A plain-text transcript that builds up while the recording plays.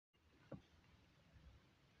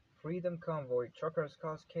Freedom Convoy: Truckers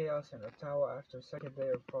cause chaos in Ottawa after second day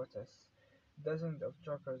of protests. Dozens of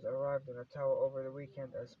truckers arrived in Ottawa over the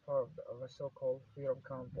weekend as part of a so-called Freedom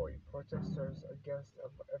Convoy. Protesters against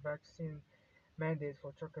a vaccine mandate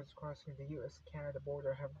for truckers crossing the U.S.-Canada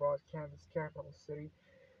border have brought Canada's capital city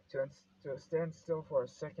to a standstill for a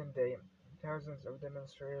second day. Thousands of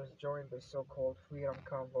demonstrators joined the so-called Freedom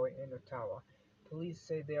Convoy in Ottawa. Police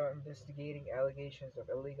say they are investigating allegations of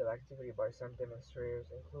illegal activity by some demonstrators,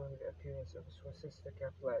 including the appearance of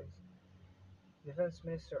swastika flags. Defense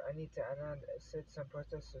Minister Anita Anand said some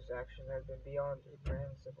protesters' actions have been beyond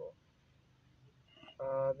reprehensible.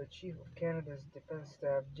 The Chief of Canada's Defence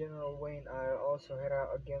Staff, General Wayne Eyre, also hit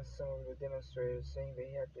out against some of the demonstrators, saying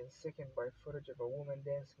they had been sickened by footage of a woman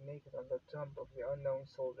dancing naked on the tomb of the unknown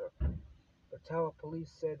soldier. Ottawa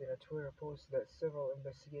police said in a Twitter post that civil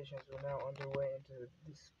investigations were now underway into the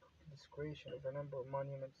desecration of a number of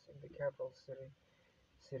monuments in the capital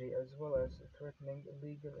city, as well as threatening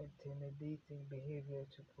illegal, intimidating behavior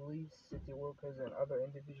to police, city workers, and other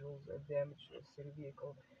individuals, and damage to a city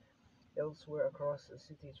vehicle. Elsewhere across the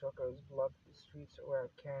city, truckers blocked the streets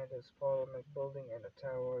around Canada's Parliament building, and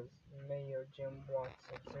Ottawa's Mayor Jim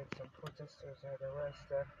Watson said some protesters had harassed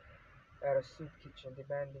staff at a soup kitchen,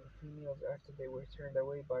 demanding free meals after they were turned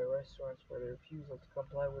away by restaurants for their refusal to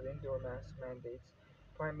comply with indoor mask mandates.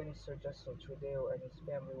 Prime Minister Justin Trudeau and his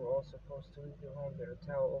family were also forced to leave their homes in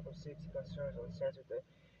Ottawa over safety concerns on Saturday.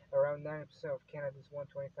 Around 90% of Canada's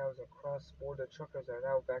 120,000 cross-border truckers are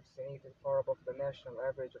now vaccinated, far above the national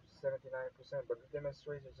average of 79%, but the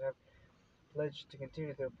demonstrators have pledged to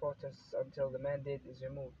continue their protests until the mandate is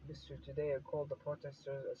removed. Mr. Today called the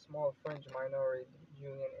protesters a small fringe minority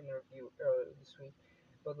during an interview earlier this week,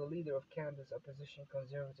 but the leader of Canada's opposition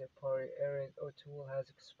Conservative Party, Erin O'Toole,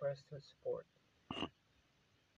 has expressed his support.